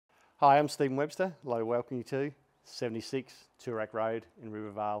Hi, I'm Stephen Webster. I'd like to welcome you to 76 Toorak Road in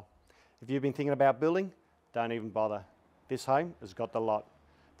Rivervale. If you've been thinking about building, don't even bother. This home has got the lot.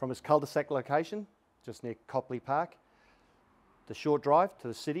 From its cul-de-sac location, just near Copley Park, the short drive to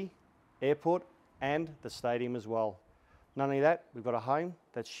the city, airport and the stadium as well. Not only that, we've got a home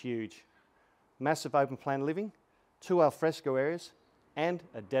that's huge. Massive open plan living, 2 al fresco areas and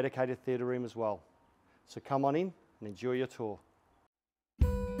a dedicated theatre room as well. So come on in and enjoy your tour.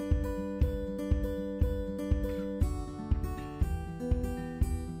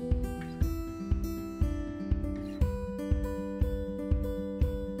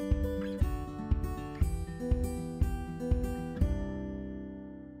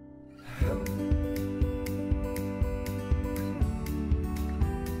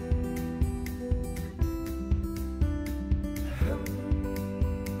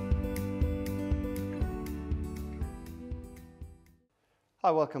 Hi,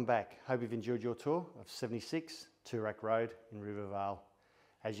 welcome back. Hope you've enjoyed your tour of 76 Toorak Road in Rivervale.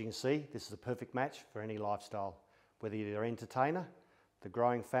 As you can see, this is a perfect match for any lifestyle, whether you're an entertainer, the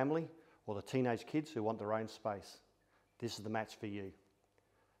growing family, or the teenage kids who want their own space. This is the match for you.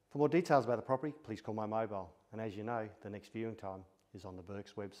 For more details about the property, please call my mobile. And as you know, the next viewing time is on the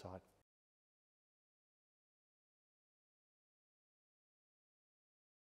Burke's website.